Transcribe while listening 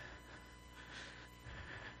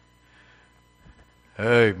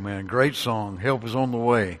Amen. Great song. Help is on the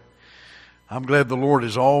way. I'm glad the Lord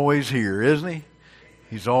is always here, isn't He?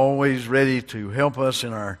 He's always ready to help us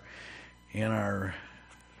in our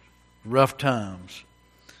rough times.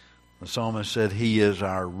 The psalmist said He is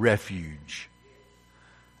our refuge.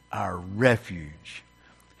 Our refuge.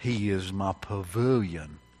 He is my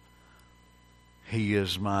pavilion. He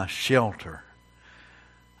is my shelter.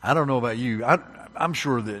 I don't know about you. I'm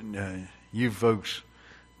sure that you folks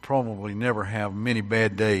probably never have many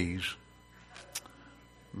bad days.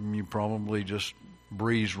 You probably just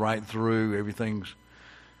breeze right through.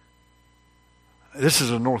 This is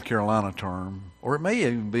a North Carolina term, or it may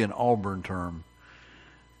even be an Auburn term.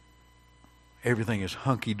 Everything is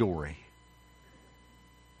hunky-dory.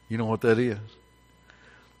 You know what that is?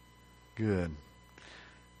 Good.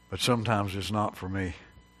 But sometimes it's not for me.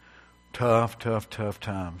 Tough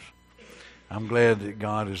times. I'm glad that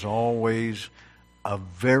God is always a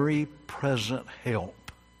very present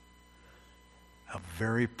help. A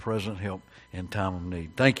very present help in time of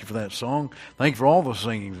need. Thank you for that song. Thank you for all the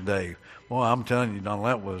singing today. Well, I'm telling you, Donald,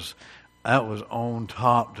 that was on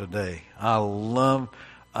top today. I love,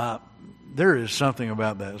 there is something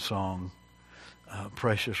about that song,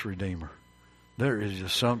 Precious Redeemer. There is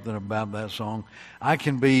just something about that song. I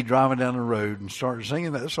can be driving down the road and start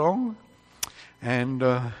singing that song, and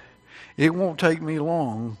it won't take me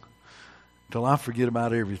long till I forget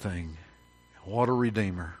about everything. What a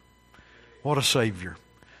Redeemer. What a Savior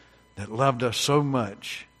that loved us so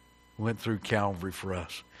much, went through Calvary for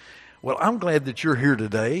us. Well, I'm glad that you're here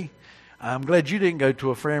today. I'm glad you didn't go to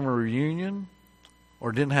a family reunion,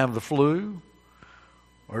 or didn't have the flu,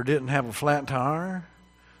 or didn't have a flat tire,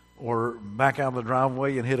 or back out of the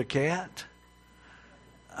driveway and hit a cat.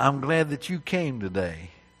 I'm glad that you came today,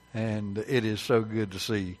 and it is so good to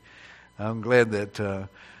see. I'm glad that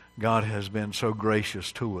God has been so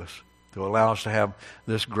gracious to us to allow us to have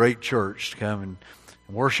this great church to come and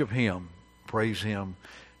worship Him, praise Him,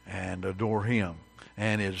 and adore Him.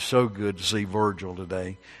 And it's so good to see Virgil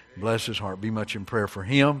today. Bless his heart. Be much in prayer for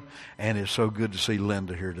him. And it's so good to see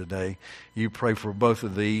Linda here today. You pray for both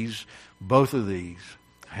of these. Both of these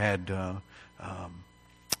had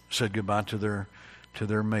said goodbye to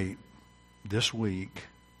their mate this week.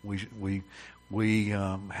 We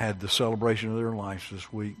had the celebration of their lives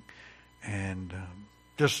this week, and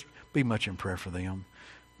just be much in prayer for them.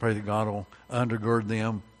 Pray that God will undergird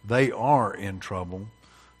them. They are in trouble.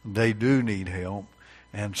 They do need help,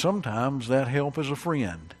 and sometimes that help is a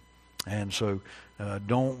friend. And so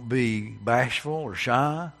don't be bashful or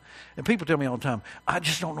shy. And people tell me all the time, I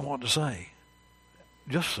just don't know what to say.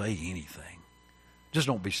 Just say anything. Just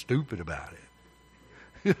don't be stupid about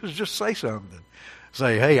it. Just say something.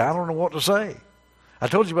 Say, hey, I don't know what to say. I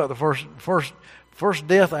told you about the first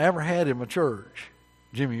death I ever had in my church.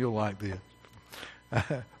 Jimmy, you'll like this.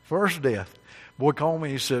 First death. Boy called me.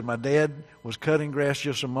 He said, my dad was cutting grass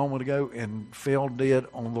just a moment ago and fell dead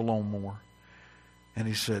on the lawnmower. And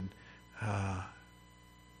he said,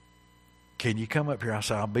 can you come up here? I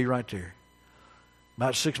said, I'll be right there.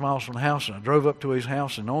 About 6 miles from the house, and I drove up to his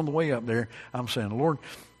house, and on the way up there, I'm saying, Lord,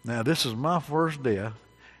 now this is my first death,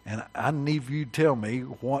 and I need you to tell me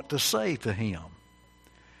what to say to him.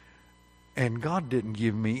 And God didn't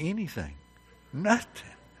give me anything.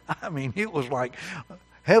 Nothing. I mean, it was like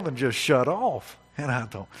heaven just shut off. And I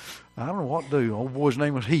thought, I don't know what to do. Old boy's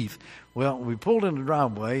name was Heath. Well, we pulled in the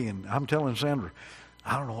driveway, and I'm telling Sandra,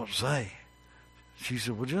 I don't know what to say. She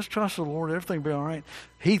said, well, just trust the Lord. Everything will be all right.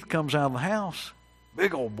 Heath comes out of the house.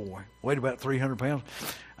 Big old boy. Weighed about 300 pounds.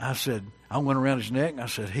 I said, I went around his neck, and I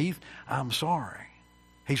said, Heath, I'm sorry.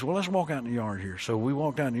 He said, well, let's walk out in the yard here. So we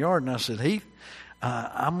walked out in the yard, and I said, Heath,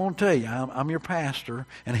 I'm going to tell you, I'm your pastor.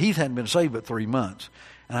 And Heath hadn't been saved but 3 months.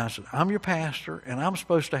 And I said, I'm your pastor, and I'm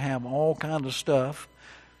supposed to have all kinds of stuff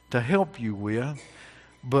to help you with.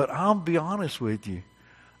 But I'll be honest with you.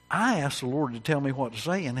 I asked the Lord to tell me what to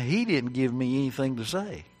say, and He didn't give me anything to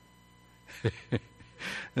say.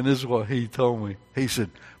 And this is what He told me. He said,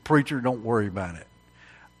 preacher, don't worry about it.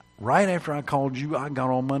 Right after I called you, I got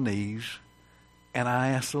on my knees, and I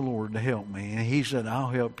asked the Lord to help me. And He said, I'll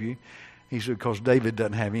help you. He said, because David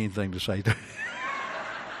doesn't have anything to say to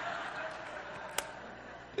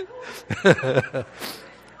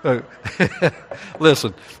you.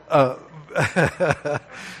 Listen,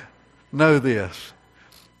 know this.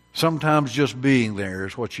 Sometimes just being there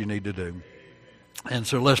is what you need to do. And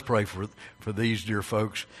so let's pray for these dear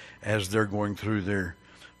folks as they're going through their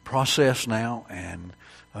process now, and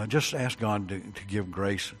just ask God to give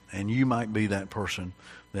grace. And you might be that person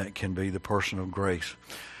that can be the person of grace.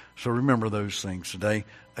 So remember those things today.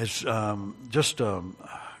 It's just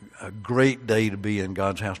a great day to be in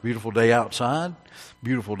God's house. Beautiful day outside,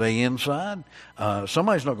 beautiful day inside.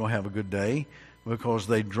 Somebody's not going to have a good day because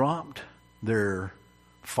they dropped their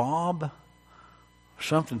fob,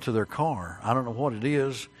 something to their car. I don't know what it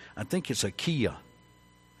is. I think it's a Kia.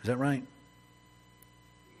 Is that right?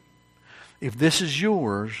 If this is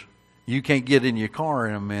yours, you can't get in your car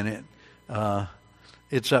in a minute.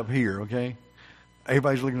 It's up here, okay?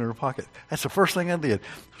 Everybody's looking in their pocket. That's the first thing I did.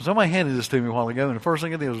 Somebody handed this to me a while ago, and the first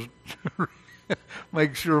thing I did was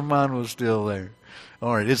make sure mine was still there.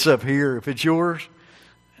 All right, it's up here if it's yours,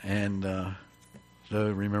 and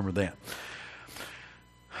so remember that.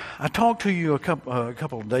 I talked to you a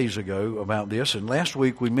couple of days ago about this, and last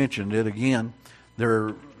week we mentioned it again.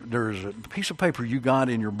 There's a piece of paper you got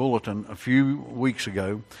in your bulletin a few weeks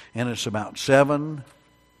ago, and it's about 7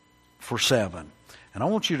 for 7. And I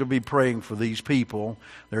want you to be praying for these people.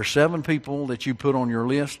 There are 7 people that you put on your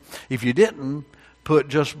list. If you didn't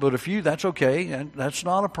put a few, that's okay. That's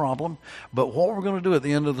not a problem. But what we're going to do at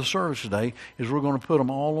the end of the service today is we're going to put them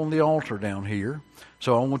all on the altar down here.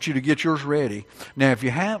 So I want you to get yours ready. Now, if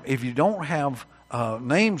you don't have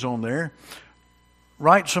names on there,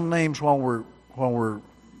 write some names while we're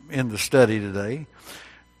in the study today.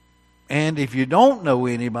 And if you don't know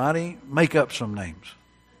anybody, make up some names.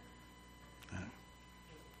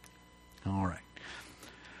 All right.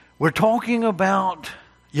 We're talking about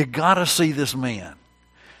you got to see this man.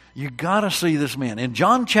 You got to see this man. In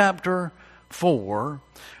John chapter 4,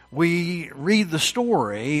 we read the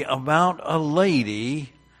story about a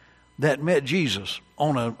lady that met Jesus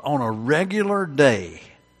on a regular day.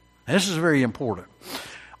 This is very important.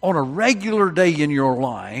 On a regular day in your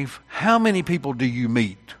life, how many people do you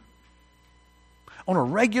meet? On a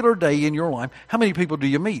regular day in your life, how many people do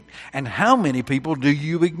you meet? And how many people do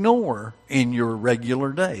you ignore in your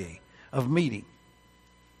regular day of meeting?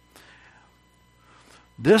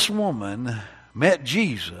 This woman met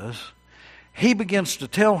Jesus. He begins to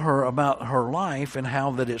tell her about her life and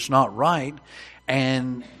how that it's not right.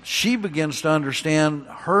 And she begins to understand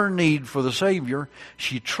her need for the Savior.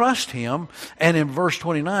 She trusts Him. And in verse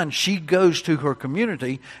 29, she goes to her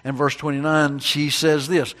community. In verse 29, she says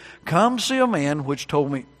this, "Come see a man which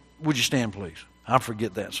told me..." Would you stand, please? I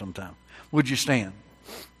forget that sometimes. Would you stand?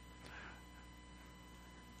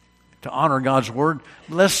 To honor God's Word,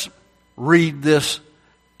 let's read this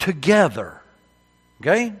together.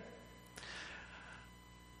 Okay?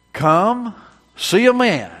 "Come see a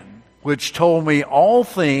man which told me all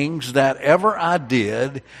things that ever I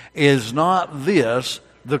did. Is not this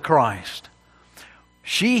the Christ?"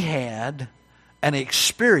 She had an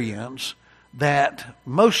experience that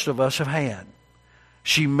most of us have had.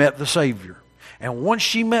 She met the Savior. And once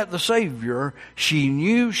she met the Savior, she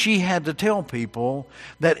knew she had to tell people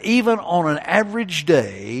that even on an average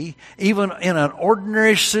day, even in an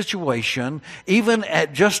ordinary situation, even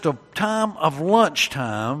at just a time of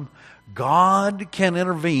lunchtime, God can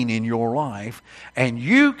intervene in your life, and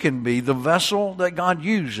you can be the vessel that God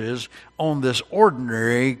uses on this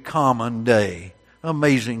ordinary, common day.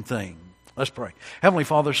 Amazing thing. Let's pray. Heavenly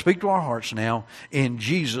Father, speak to our hearts now. In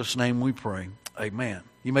Jesus' name we pray. Amen.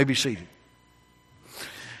 You may be seated.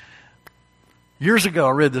 Years ago,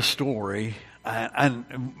 I read this story,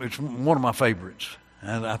 and it's one of my favorites,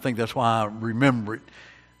 and I think that's why I remember it.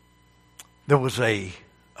 There was a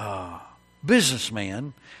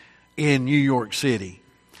businessman in New York City,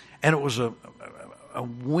 and it was a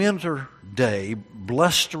winter day,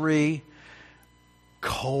 blustery,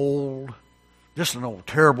 cold, just an old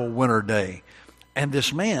terrible winter day. And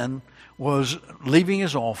this man was leaving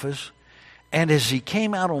his office, and as he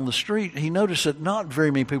came out on the street, he noticed that not very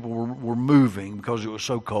many people were moving because it was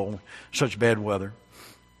so cold, such bad weather.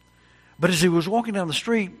 But as he was walking down the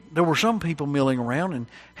street, there were some people milling around, and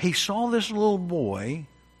he saw this little boy,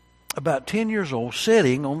 about 10 years old,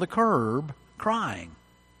 sitting on the curb crying.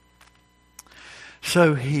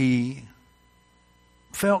 So he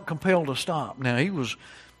felt compelled to stop. Now, he was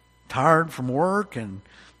tired from work and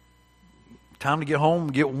time to get home,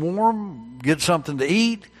 get warm, get something to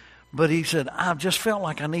eat. But he said, I just felt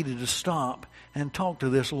like I needed to stop and talk to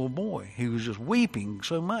this little boy. He was just weeping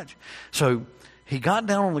so much. So he got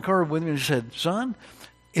down on the curb with me and he said, "Son,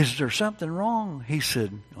 is there something wrong?" He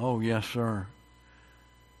said, "Oh, yes, sir."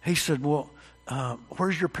 He said, "Well,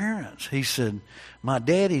 where's your parents?" He said, "My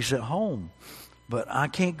daddy's at home, but I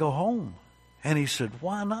can't go home." And he said,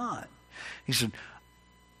 "Why not?" He said,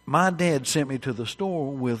 "My dad sent me to the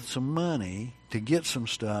store with some money to get some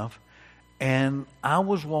stuff, and I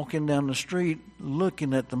was walking down the street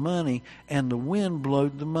looking at the money, and the wind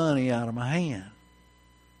blowed the money out of my hand."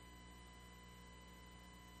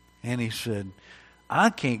 And he said, "I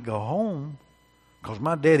can't go home because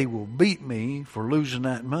my daddy will beat me for losing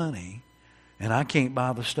that money, and I can't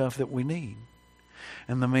buy the stuff that we need.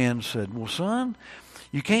 And the man said, well, son,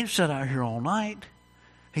 you can't sit out here all night.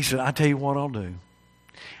 He said, I tell you what I'll do.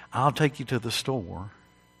 I'll take you to the store,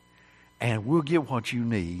 and we'll get what you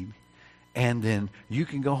need, and then you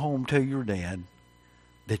can go home and tell your dad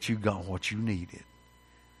that you got what you needed.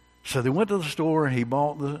 So they went to the store, and he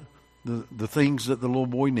bought the things that the little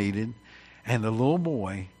boy needed, and the little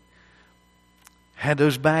boy had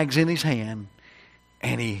those bags in his hand,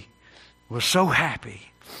 and he was so happy.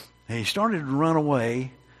 And he started to run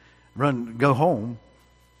away, go home,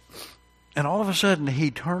 and all of a sudden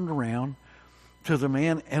he turned around to the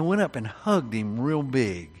man and went up and hugged him real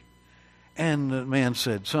big. And the man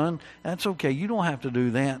said, son, that's okay. You don't have to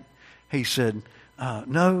do that. He said,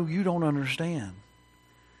 no, you don't understand.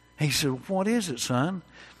 He said, what is it, son?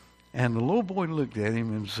 And the little boy looked at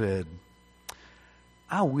him and said,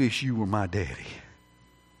 I wish you were my daddy.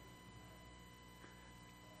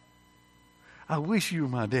 I wish you were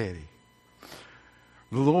my daddy.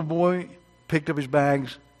 The little boy picked up his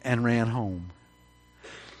bags and ran home.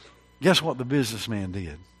 Guess what the businessman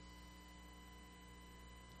did?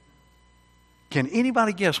 Can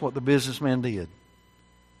anybody guess what the businessman did?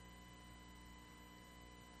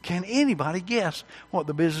 Can anybody guess what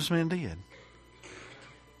the businessman did?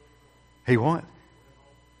 He what?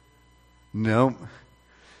 No.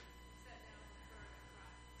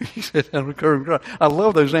 He sat down on the curb and cried. I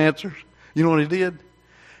love those answers. You know what he did?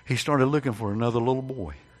 He started looking for another little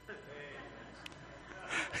boy.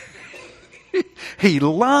 He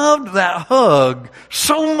loved that hug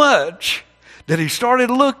so much that he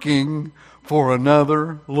started looking for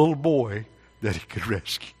another little boy that he could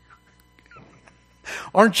rescue.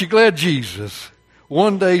 Aren't you glad Jesus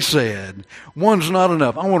one day said, one's not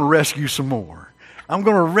enough. I want to rescue some more. I'm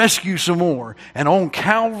going to rescue some more. And on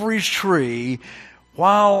Calvary's tree,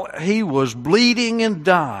 while he was bleeding and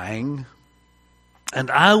dying,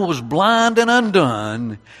 and I was blind and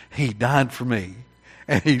undone, he died for me.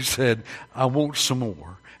 And he said, I want some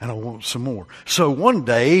more, and I want some more. So one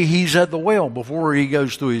day, he's at the well before he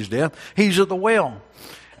goes through his death. He's at the well,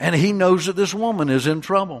 and he knows that this woman is in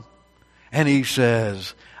trouble. And he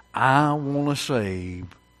says, I want to save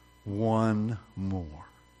one more.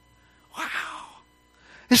 Wow.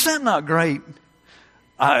 Is that not great?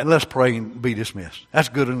 Let's pray and be dismissed. That's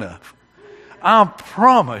good enough. I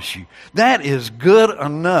promise you, that is good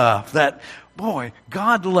enough. That, boy,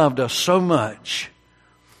 God loved us so much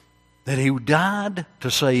that he died to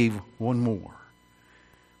save one more.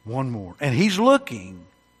 One more. And he's looking.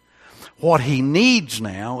 What he needs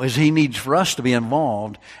now is he needs for us to be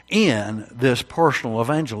involved in this personal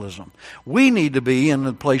evangelism. We need to be in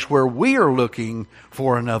a place where we are looking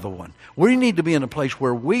for another one. We need to be in a place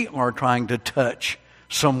where we are trying to touch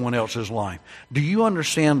someone else's life. Do you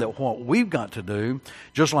understand that what we've got to do,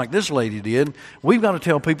 just like this lady did, we've got to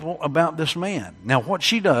tell people about this man. Now what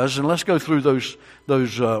she does, and let's go through those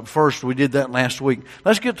first, we did that last week.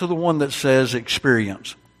 Let's get to the one that says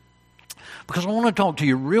experience. Because I want to talk to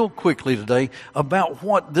you real quickly today about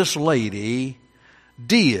what this lady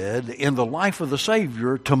did in the life of the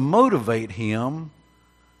Savior to motivate him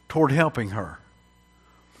toward helping her.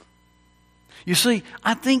 You see,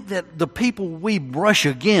 I think that the people we brush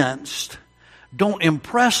against don't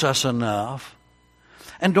impress us enough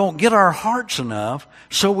and don't get our hearts enough,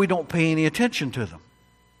 so we don't pay any attention to them.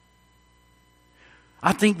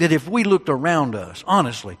 I think that if we looked around us,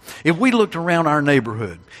 honestly, if we looked around our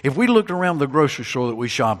neighborhood, if we looked around the grocery store that we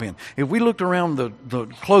shop in, if we looked around the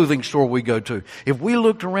clothing store we go to, if we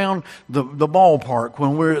looked around the ballpark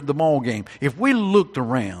when we're at the ball game, if we looked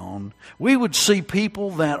around, we would see people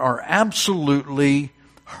that are absolutely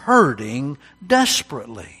hurting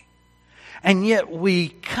desperately. And yet we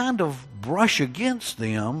kind of brush against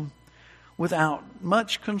them without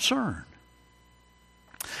much concern.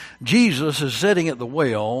 Jesus is sitting at the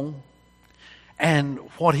well, and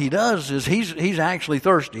what he does is he's actually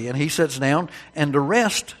thirsty, and he sits down and to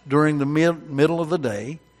rest during the middle of the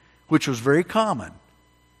day, which was very common.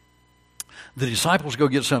 The disciples go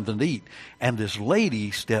get something to eat, and this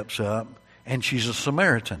lady steps up, and she's a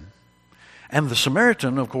Samaritan. And the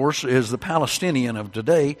Samaritan, of course, is the Palestinian of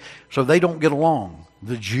today, so they don't get along.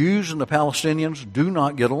 The Jews and the Palestinians do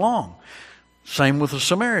not get along. Same with the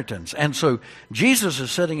Samaritans. And so Jesus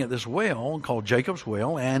is sitting at this well called Jacob's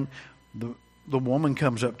Well, and the woman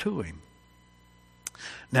comes up to him.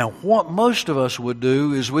 Now, what most of us would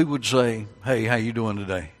do is we would say, hey, how you doing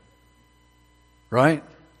today? Right?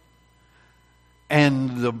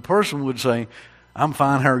 And the person would say, I'm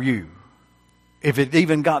fine, how are you? If it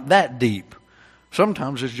even got that deep,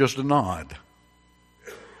 sometimes it's just a nod.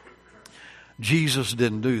 Jesus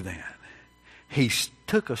didn't do that. He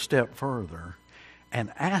took a step further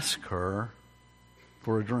and asked her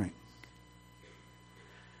for a drink.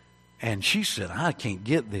 And she said, I can't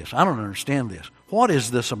get this. I don't understand this. What is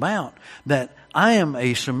this about? That I am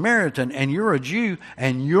a Samaritan and you're a Jew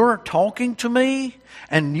and you're talking to me?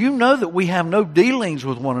 And you know that we have no dealings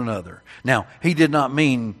with one another. Now, he did not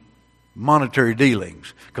mean monetary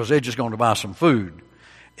dealings because they're just going to buy some food.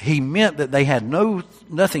 He meant that they had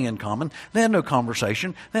nothing in common. They had no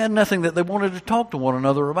conversation. They had nothing that they wanted to talk to one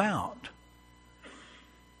another about.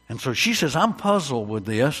 And so she says, I'm puzzled with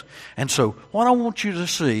this. And so what I want you to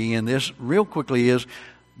see in this real quickly is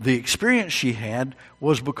the experience she had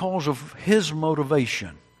was because of his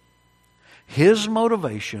motivation. His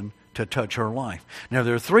motivation to touch her life. Now,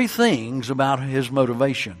 there are three things about his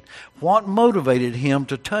motivation. What motivated him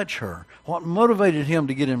to touch her? What motivated him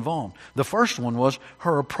to get involved? The first one was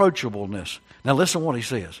her approachableness. Now, listen to what he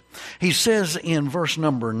says. He says in verse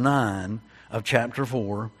number 9 of chapter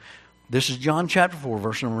 4, this is John chapter 4,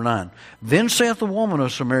 verse number 9. Then saith the woman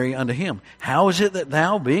of Samaria unto him, How is it that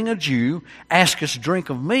thou, being a Jew, askest drink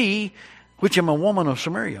of me, which am a woman of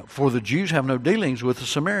Samaria? For the Jews have no dealings with the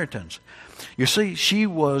Samaritans. You see, she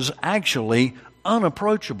was actually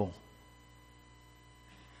unapproachable.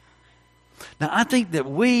 Now, I think that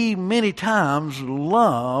we many times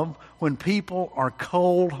love when people are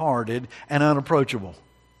cold-hearted and unapproachable.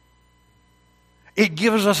 It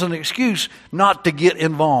gives us an excuse not to get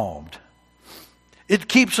involved. It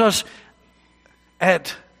keeps us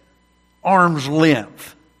at arm's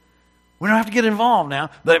length. We don't have to get involved now.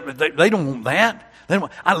 They don't want that. They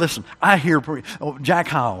don't, listen, I hear Jack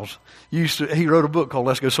Hyles he wrote a book called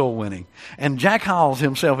Let's Go Soul Winning. And Jack Hyles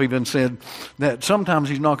himself even said that sometimes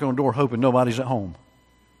he's knocking on the door hoping nobody's at home.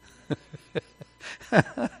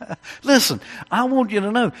 Listen, I want you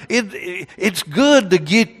to know, it's good to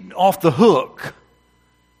get off the hook.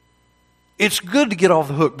 It's good to get off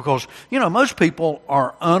the hook because, most people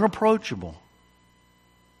are unapproachable.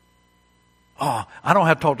 Oh, I don't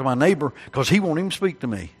have to talk to my neighbor because he won't even speak to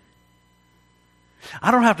me.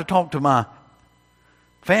 I don't have to talk to my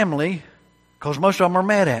family because most of them are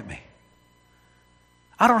mad at me.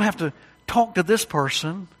 I don't have to talk to this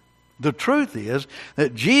person. The truth is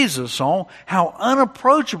that Jesus saw how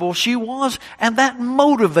unapproachable she was, and that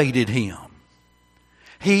motivated him.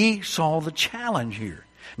 He saw the challenge here.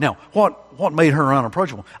 Now, what made her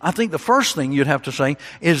unapproachable? I think the first thing you'd have to say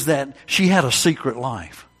is that she had a secret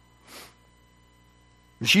life.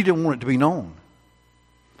 She didn't want it to be known.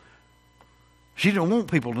 She didn't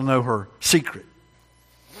want people to know her secret.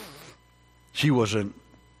 She was a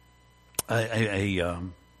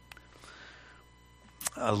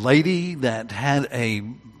lady that had a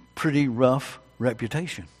pretty rough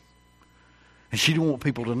reputation. And she didn't want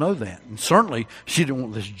people to know that. And certainly, she didn't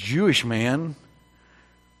want this Jewish man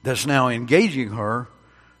that's now engaging her,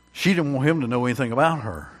 she didn't want him to know anything about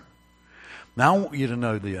her. Now, I want you to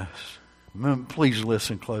know this. Please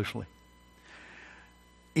listen closely.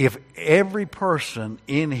 If every person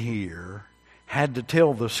in here had to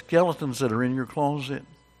tell the skeletons that are in your closet,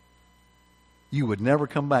 you would never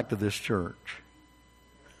come back to this church.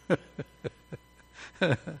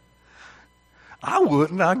 I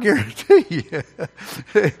wouldn't, I guarantee you.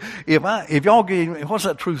 If y'all gave me, what's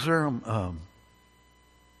that truth serum?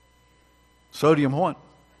 Sodium what?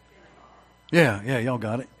 Yeah, y'all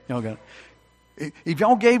got it. If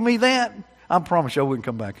y'all gave me that, I promise you I wouldn't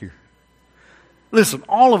come back here. Listen,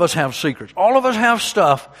 all of us have secrets. All of us have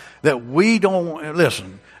stuff that we don't,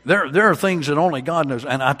 listen, there are things that only God knows.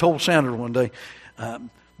 And I told Sandra one day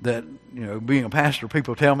that, being a pastor,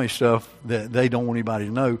 people tell me stuff that they don't want anybody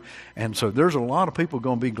to know. And so there's a lot of people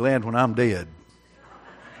going to be glad when I'm dead.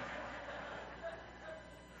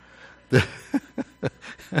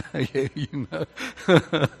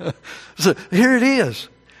 So here it is.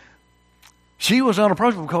 She was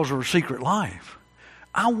unapproachable because of her secret life.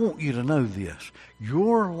 I want you to know this.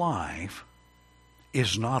 Your life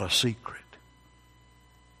is not a secret.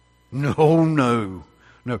 No.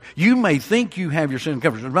 You may think you have your sin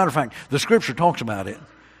covered. As a matter of fact, the Scripture talks about it.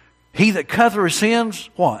 He that covereth his sins,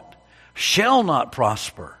 what? Shall not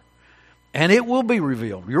prosper. And it will be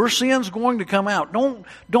revealed. Your sin's going to come out.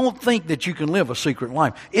 Don't think that you can live a secret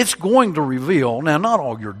life. It's going to reveal, now not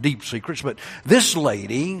all your deep secrets, but this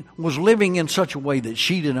lady was living in such a way that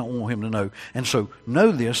she didn't want him to know. And so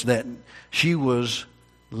know this, that she was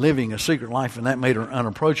living a secret life, and that made her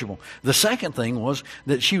unapproachable. The second thing was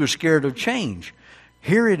that she was scared of change.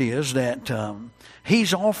 Here it is that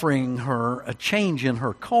he's offering her a change in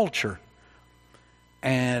her culture.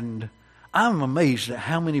 And I'm amazed at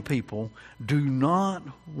how many people do not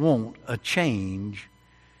want a change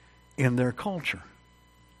in their culture.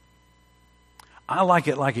 I like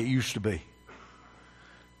it used to be.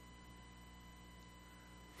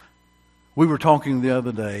 We were talking the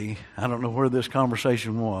other day, I don't know where this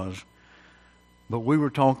conversation was, but we were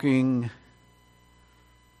talking,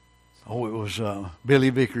 it was Billy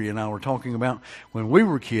Vickery and I were talking about when we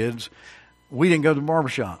were kids, we didn't go to the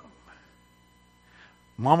barbershop.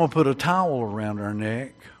 Mama put a towel around our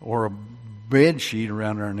neck or a bed sheet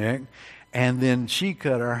around our neck, and then she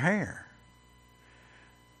cut our hair.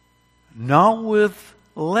 Not with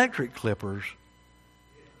electric clippers,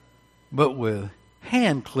 but with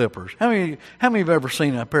hand clippers. How many have ever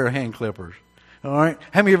seen a pair of hand clippers? All right.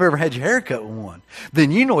 How many have ever had your hair cut with one?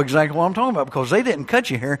 Then you know exactly what I'm talking about, because they didn't cut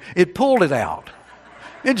your hair. It pulled it out.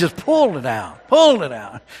 It just pulled it out. Pulled it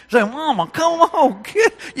out. Say, Mama, come on.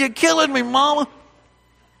 You're killing me, Mama.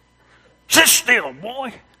 Sit still,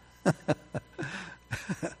 boy.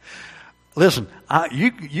 Listen,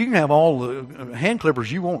 you can have all the hand clippers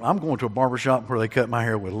you want. I'm going to a barbershop where they cut my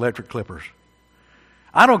hair with electric clippers.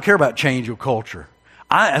 I don't care about change of culture.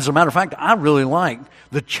 As a matter of fact, I really like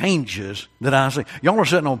the changes that I see. Y'all are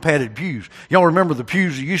sitting on padded pews. Y'all remember the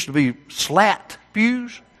pews that used to be slat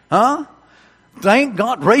pews? Huh? Thank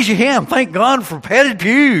God. Raise your hand. Thank God for padded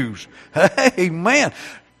pews. Hey, man.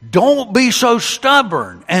 Don't be so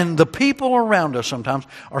stubborn. And the people around us sometimes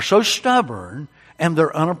are so stubborn, and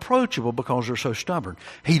they're unapproachable because they're so stubborn.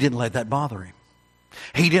 He didn't let that bother him.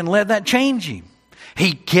 He didn't let that change him.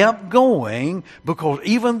 He kept going because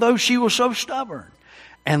even though she was so stubborn.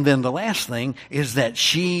 And then the last thing is that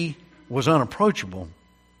she was unapproachable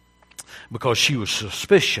because she was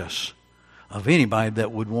suspicious of anybody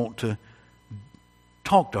that would want to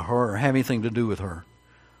talk to her or have anything to do with her.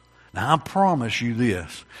 Now, I promise you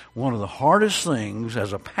this. One of the hardest things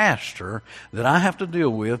as a pastor that I have to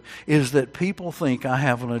deal with is that people think I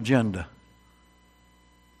have an agenda.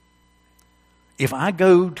 If I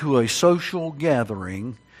go to a social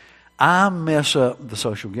gathering, I mess up the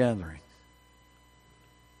social gathering.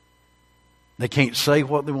 They can't say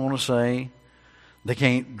what they want to say. They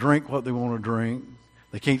can't drink what they want to drink.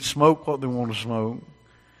 They can't smoke what they want to smoke.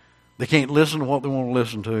 They can't listen to what they want to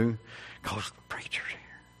listen to because the preacher's here.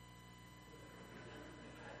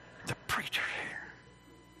 The preacher's here.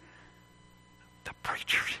 The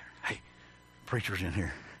preacher's here. Hey, preacher's in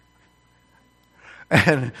here.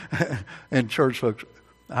 And church folks,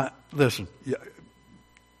 listen,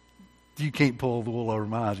 you can't pull the wool over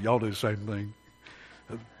my eyes. Y'all do the same thing.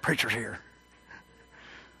 The preacher's here.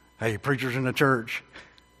 Hey, preacher's in the church.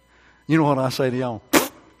 You know what I say to y'all?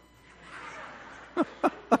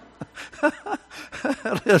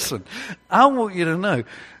 Listen, I want you to know,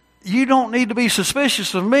 you don't need to be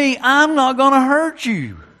suspicious of me. I'm not going to hurt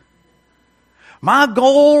you. My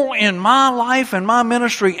goal in my life and my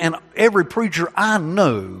ministry, and every preacher I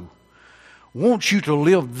know wants you to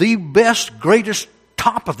live the best, greatest,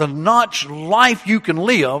 top of the notch life you can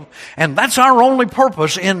live. And that's our only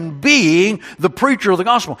purpose in being the preacher of the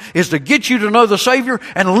gospel, is to get you to know the Savior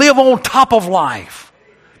and live on top of life.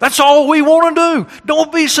 That's all we want to do.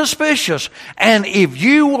 Don't be suspicious. And if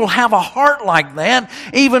you will have a heart like that,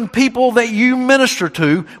 even people that you minister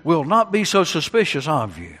to will not be so suspicious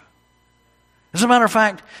of you. As a matter of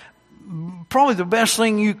fact, probably the best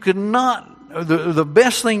thing you could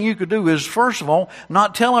do is, first of all,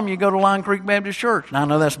 not tell them you go to Lion Creek Baptist Church. Now, I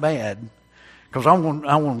know that's bad, because I want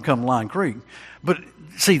them to come to Lion Creek. But,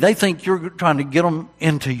 see, they think you're trying to get them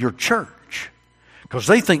into your church, because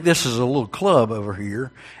they think this is a little club over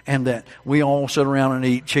here, and that we all sit around and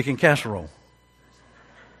eat chicken casserole.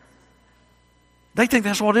 They think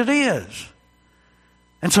that's what it is.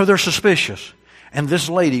 And so they're suspicious. And this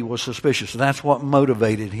lady was suspicious. That's what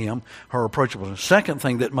motivated him, her approachableness. The second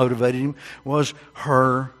thing that motivated him was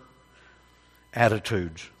her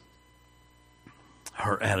attitudes.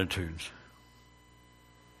 Her attitudes.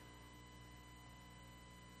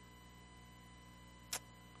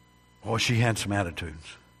 Well, she had some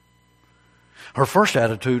attitudes. Her first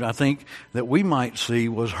attitude, I think, that we might see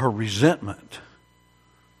was her resentment.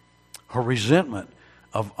 Her resentment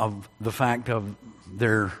of the fact of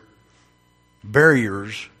their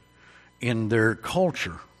barriers in their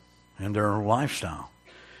culture and their lifestyle.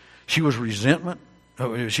 She was resentful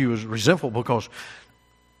because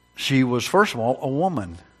she was, first of all, a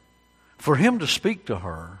woman. For him to speak to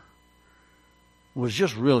her was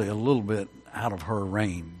just really a little bit out of her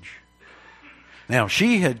range. Now,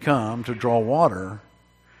 she had come to draw water,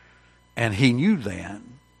 and he knew that.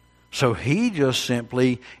 So he just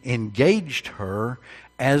simply engaged her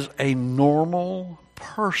as a normal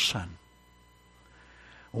person.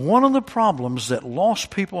 One of the problems that lost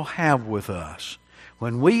people have with us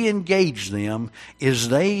when we engage them is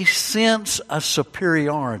they sense a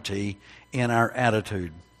superiority in our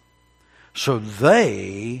attitude. So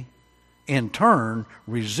they, in turn,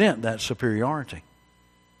 resent that superiority.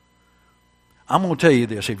 I'm going to tell you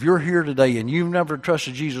this. If you're here today and you've never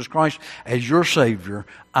trusted Jesus Christ as your Savior,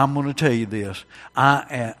 I'm going to tell you this.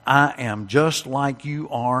 I am just like you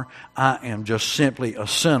are. I am just simply a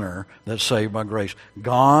sinner that's saved by grace.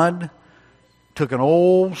 God took an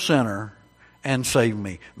old sinner and saved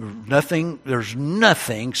me. There's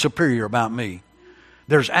nothing superior about me.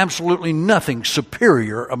 There's absolutely nothing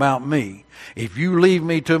superior about me. If you leave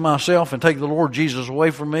me to myself and take the Lord Jesus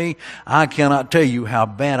away from me, I cannot tell you how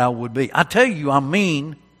bad I would be. I tell you I'm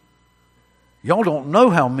mean. Y'all don't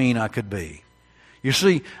know how mean I could be. You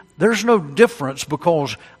see, there's no difference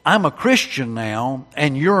because I'm a Christian now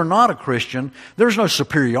and you're not a Christian. There's no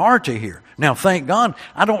superiority here. Now, thank God,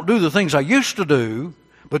 I don't do the things I used to do,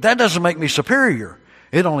 but that doesn't make me superior.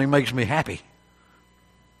 It only makes me happy.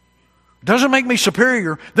 Doesn't make me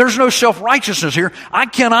superior. There's no self-righteousness here. I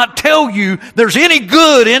cannot tell you there's any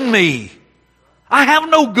good in me. I have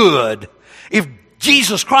no good. If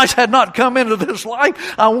Jesus Christ had not come into this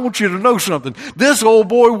life, I want you to know something. This old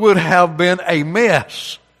boy would have been a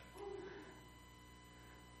mess.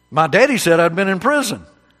 My daddy said I'd been in prison.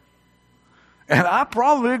 And I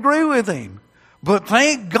probably agree with him. But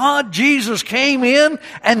thank God Jesus came in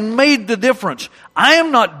and made the difference. I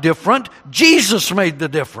am not different. Jesus made the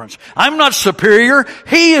difference. I'm not superior.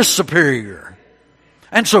 He is superior.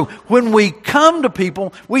 And so when we come to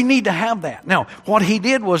people, we need to have that. Now, what he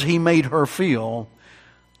did was he made her feel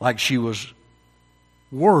like she was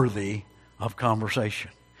worthy of conversation.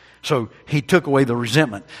 So he took away the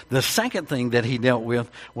resentment. The second thing that he dealt with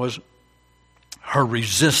was her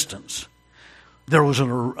resistance. There was a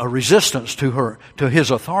resistance to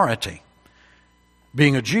his authority.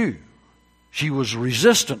 Being a Jew, she was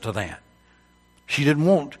resistant to that. She didn't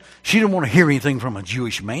want to hear anything from a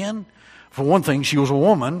Jewish man. For one thing, she was a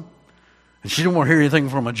woman, and she didn't want to hear anything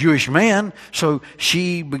from a Jewish man. So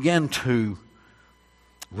she began to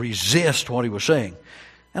resist what he was saying.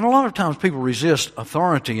 And a lot of times people resist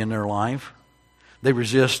authority in their life. They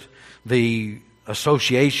resist the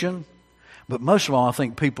association. But most of all, I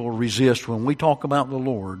think people resist when we talk about the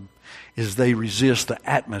Lord is they resist the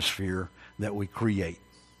atmosphere that we create.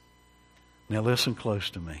 Now listen close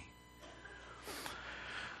to me.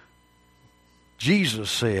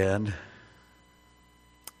 Jesus said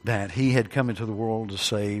that he had come into the world to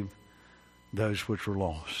save those which were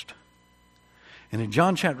lost. And in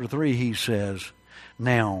John chapter 3 he says,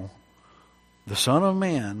 now the Son of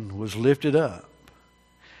Man was lifted up,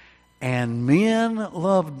 and men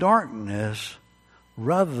love darkness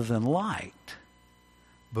rather than light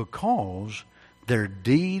because their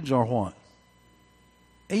deeds are what?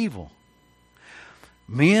 Evil.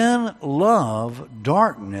 Men love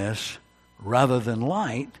darkness rather than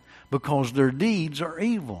light because their deeds are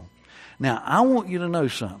evil. Now, I want you to know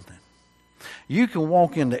something. You can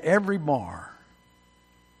walk into every bar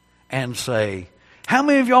and say, how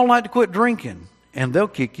many of y'all like to quit drinking? And they'll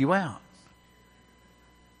kick you out.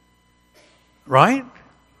 Right?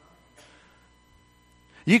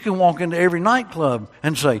 You can walk into every nightclub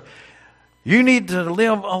and say, you need to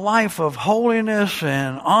live a life of holiness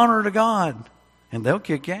and honor to God. And they'll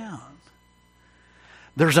kick you out.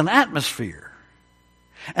 There's an atmosphere.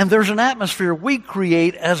 And there's an atmosphere we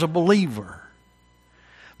create as a believer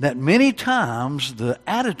that many times the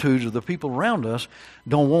attitudes of the people around us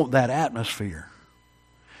don't want that atmosphere.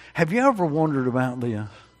 Have you ever wondered about this?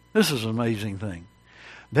 This is an amazing thing.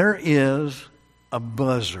 There is a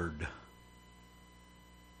buzzard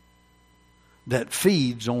that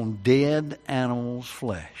feeds on dead animals'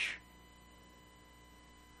 flesh.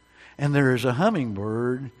 And there is a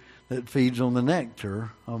hummingbird that feeds on the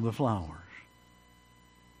nectar of the flowers.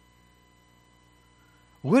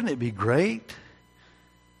 Wouldn't it be great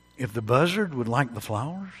if the buzzard would like the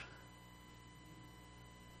flowers?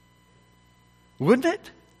 Wouldn't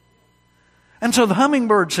it? And so the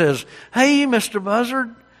hummingbird says, hey, Mr.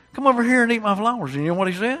 Buzzard, come over here and eat my flowers. And you know what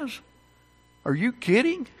he says? Are you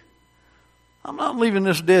kidding? I'm not leaving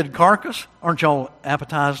this dead carcass. Aren't y'all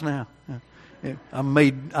appetized now? Yeah, I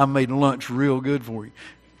made lunch real good for you.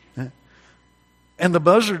 And the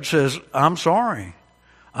buzzard says, I'm sorry.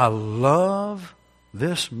 I love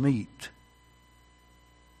this meat.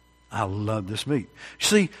 I love this meat.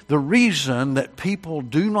 See, the reason that people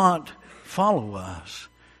do not follow us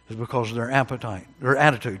is because of their appetite, their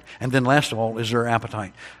attitude. And then last of all is their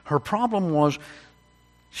appetite. Her problem was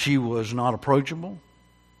she was not approachable.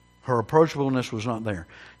 Her approachableness was not there.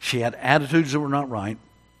 She had attitudes that were not right.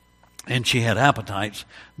 And she had appetites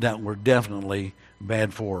that were definitely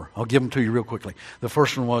bad for her. I'll give them to you real quickly. The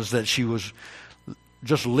first one was that she was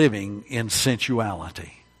just living in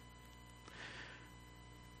sensuality.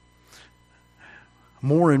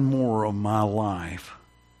 More and more of my life,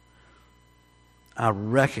 I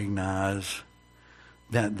recognize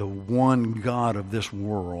that the one God of this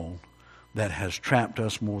world that has trapped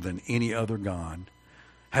us more than any other God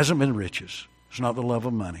hasn't been riches. It's not the love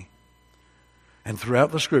of money. And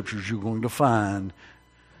throughout the Scriptures, you're going to find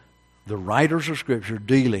the writers of Scripture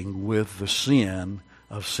dealing with the sin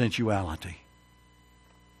of sensuality.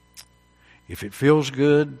 If it feels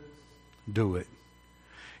good, do it.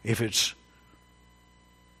 If it's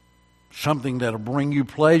something that'll bring you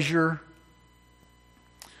pleasure,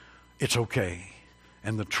 it's okay.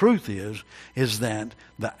 And the truth is that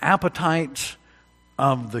the appetites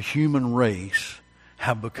of the human race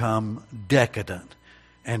have become decadent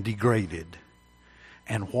and degraded.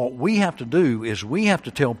 And what we have to do is we have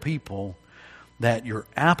to tell people that your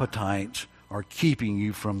appetites are keeping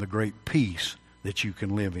you from the great peace that you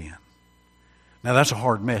can live in. Now, that's a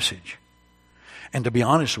hard message. And to be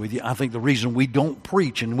honest with you, I think the reason we don't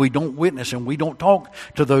preach and we don't witness and we don't talk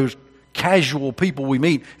to those casual people we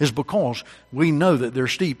meet is because we know that they're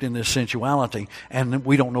steeped in this sensuality and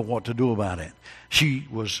we don't know what to do about it. She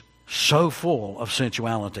was so full of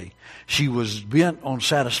sensuality. She was bent on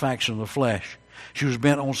satisfaction of the flesh. She was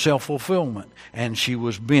bent on self-fulfillment, and she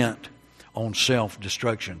was bent on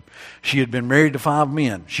self-destruction. She had been married to 5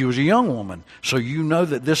 men. She was a young woman, so you know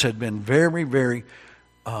that this had been very, very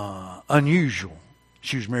unusual.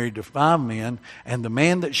 She was married to 5 men, and the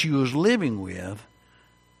man that she was living with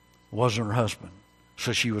wasn't her husband.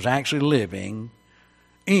 So she was actually living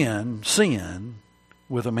in sin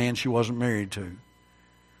with a man she wasn't married to.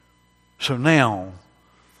 So now,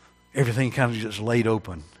 everything kind of gets laid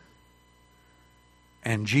open.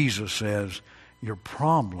 And Jesus says, your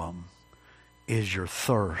problem is your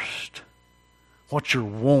thirst. What you're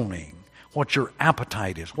wanting, what your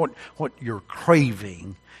appetite is, what you're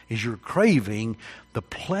craving is you're craving the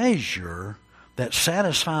pleasure that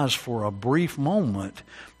satisfies for a brief moment,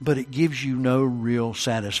 but it gives you no real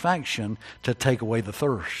satisfaction to take away the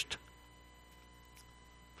thirst.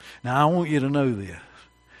 Now, I want you to know this.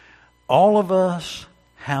 All of us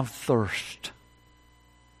have thirst.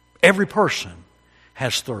 Every person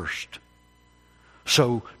has thirst.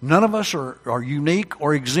 So none of us are unique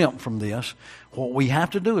or exempt from this. What we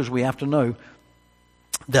have to do is we have to know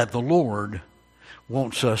that the Lord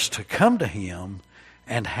wants us to come to Him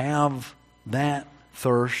and have that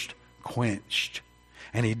thirst quenched.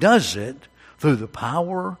 And He does it through the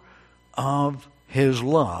power of His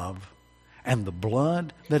love and the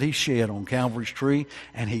blood that He shed on Calvary's tree.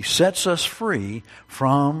 And He sets us free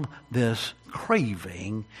from this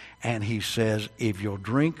craving. And He says, if you'll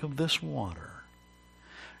drink of this water,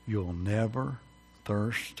 you'll never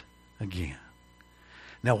thirst again.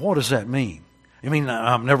 Now, what does that mean? It means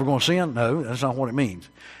I'm never going to sin? No, that's not what it means.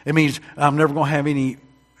 It means I'm never going to have any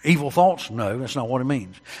evil thoughts? No, that's not what it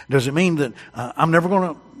means. Does it mean that I'm never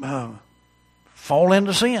going to fall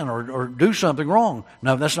into sin or do something wrong?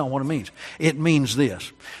 No, that's not what it means. It means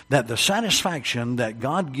this, that the satisfaction that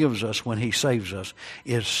God gives us when He saves us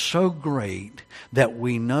is so great that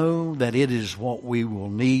we know that it is what we will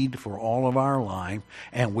need for all of our life,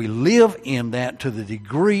 and we live in that to the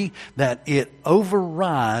degree that it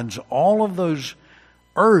overrides all of those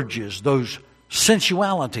urges, those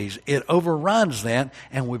sensualities. It overrides that,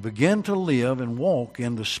 and we begin to live and walk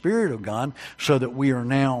in the Spirit of God so that we are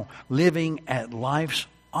now living at life's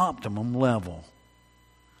optimum level.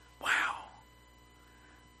 Wow.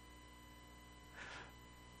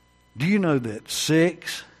 Do you know that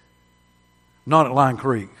 6, not at Lion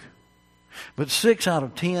Creek, but 6 out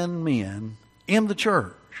of 10 men in the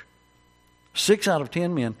church, 6 out of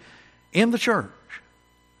 10 men in the church,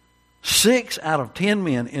 6 out of 10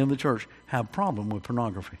 men in the church have a problem with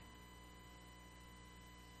pornography.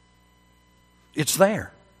 It's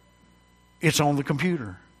there. It's on the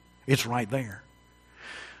computer. It's right there.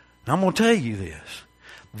 And I'm going to tell you this.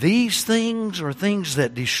 These things are things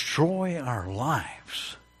that destroy our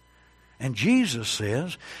lives. And Jesus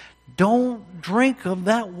says, don't drink of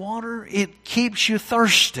that water. It keeps you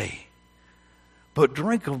thirsty. But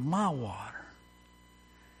drink of my water.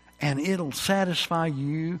 And it'll satisfy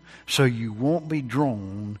you so you won't be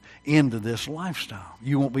drawn into this lifestyle.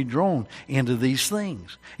 You won't be drawn into these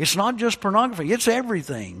things. It's not just pornography. It's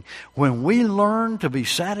everything. When we learn to be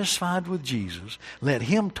satisfied with Jesus, let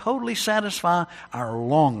Him totally satisfy our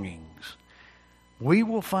longings, we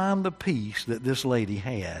will find the peace that this lady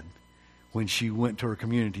had when she went to her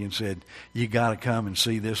community and said, you got to come and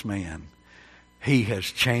see this man. He has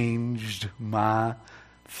changed my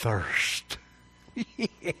thirst.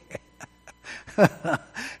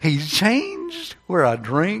 He's changed where I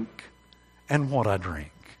drink and what I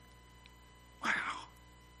drink. Wow.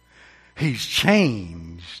 He's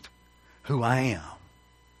changed who I am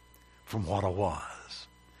from what I was.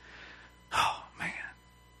 Oh, man.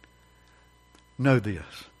 Know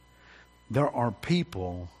this. There are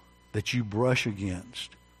people that you brush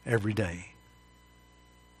against every day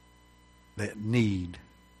that need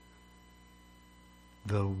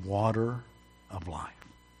the water of life.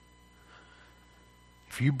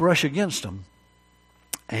 If you brush against them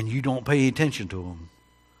and you don't pay attention to them,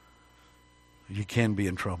 you can be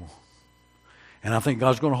in trouble. And I think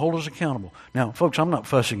God's going to hold us accountable. Now, folks, I'm not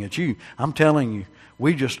fussing at you. I'm telling you,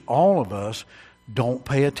 all of us, don't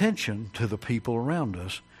pay attention to the people around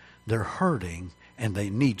us. They're hurting and they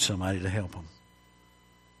need somebody to help them.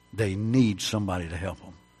 They need somebody to help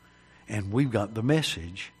them. And we've got the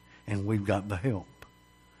message and we've got the help.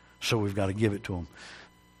 So we've got to give it to them.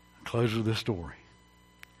 Close with this story.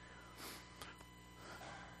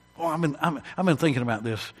 Well, I've been thinking about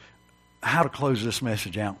this, how to close this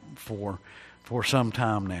message out for some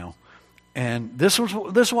time now. And this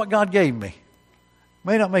is what God gave me.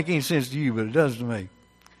 May not make any sense to you, but it does to me.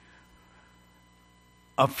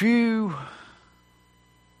 A few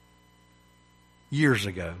years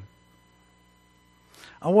ago,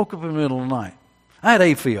 I woke up in the middle of the night. I had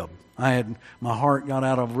AFib. My heart got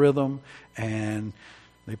out of rhythm, and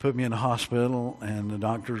they put me in the hospital, and the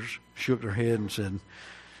doctors shook their head and said,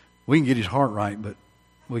 "We can get his heart right, but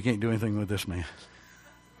we can't do anything with this man."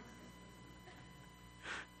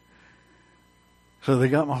 So they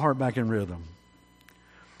got my heart back in rhythm.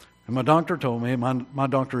 And my doctor told me, my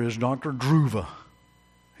doctor is Dr. Dhruva.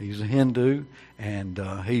 He's a Hindu, and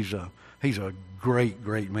he's a great,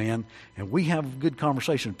 great man. And we have good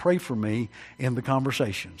conversation. Pray for me in the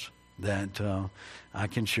conversations that I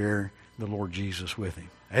can share the Lord Jesus with him.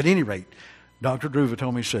 At any rate, Dr. Dhruva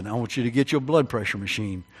told me, he said, "I want you to get your blood pressure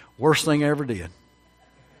machine." Worst thing I ever did.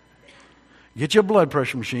 Get your blood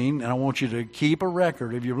pressure machine, and I want you to keep a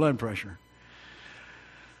record of your blood pressure.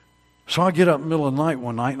 So I get up in the middle of the night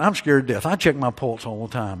one night, and I'm scared to death. I check my pulse all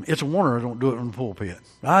the time. It's a wonder I don't do it in the pulpit.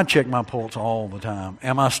 I check my pulse all the time.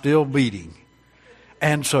 Am I still beating?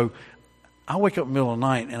 And so I wake up in the middle of the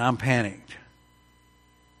night, and I'm panicked.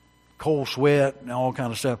 Cold sweat and all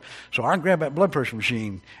kind of stuff. So I grab that blood pressure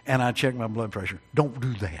machine, and I check my blood pressure. Don't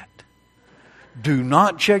do that. Do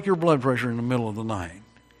not check your blood pressure in the middle of the night,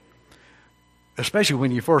 especially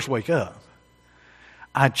when you first wake up.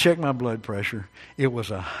 I checked my blood pressure. It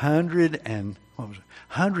was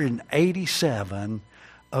 187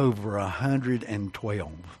 over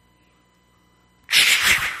 112.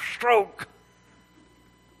 Stroke.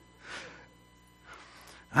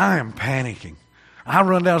 I am panicking. I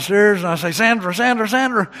run downstairs and I say, "Sandra, Sandra,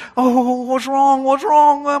 Sandra. Oh, what's wrong? What's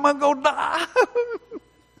wrong? Am I going to die?"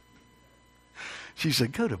 She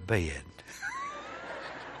said, "Go to bed."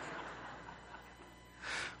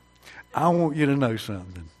 I want you to know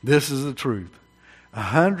something. This is the truth.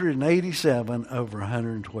 187 over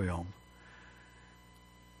 112.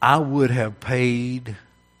 I would have paid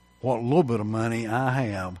what little bit of money I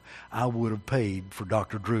have, I would have paid for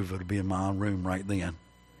Dr. Dhruva to be in my room right then.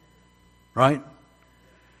 Right?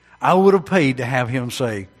 I would have paid to have him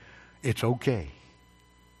say, "It's okay,"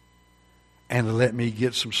 and to let me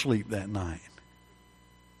get some sleep that night.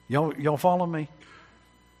 Y'all follow me?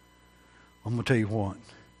 I'm going to tell you what.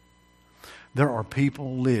 There are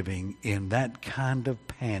people living in that kind of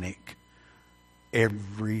panic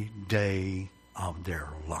every day of their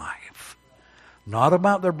life. Not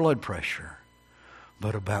about their blood pressure,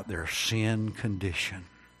 but about their sin condition.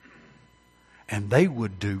 And they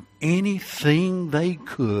would do anything they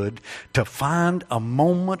could to find a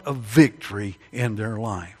moment of victory in their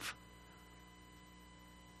life.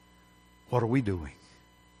 What are we doing?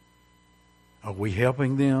 Are we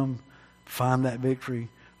helping them find that victory?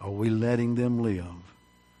 Are we letting them live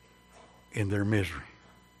in their misery?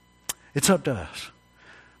 It's up to us.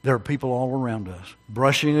 There are people all around us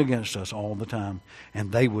brushing against us all the time,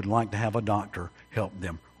 and they would like to have a doctor help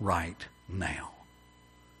them right now.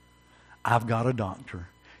 I've got a doctor.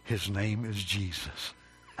 His name is Jesus.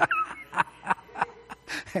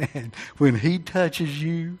 And when he touches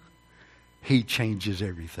you, he changes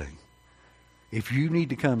everything. If you need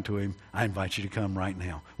to come to him, I invite you to come right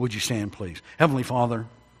now. Would you stand, please? Heavenly Father,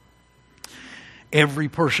 every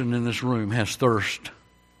person in this room has thirst.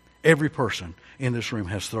 Every person in this room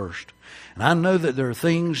has thirst. And I know that there are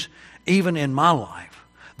things, even in my life,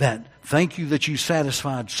 that thank you that you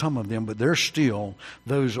satisfied some of them, but there's still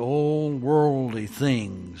those old worldly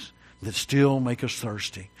things that still make us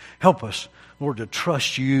thirsty. Help us, Lord, to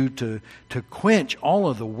trust you, to quench all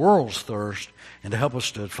of the world's thirst, and to help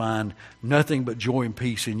us to find nothing but joy and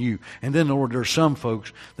peace in you. And then, Lord, there are some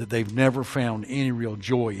folks that they've never found any real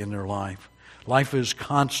joy in their life. Life is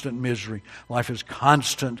constant misery. Life is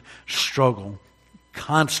constant struggle,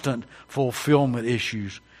 constant fulfillment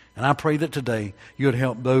issues. And I pray that today you would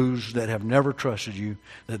help those that have never trusted you,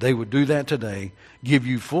 that they would do that today, give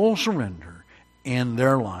you full surrender in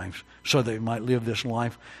their lives so they might live this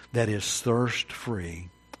life that is thirst-free.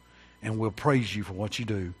 And we'll praise you for what you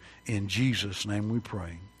do. In Jesus' name we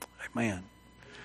pray. Amen.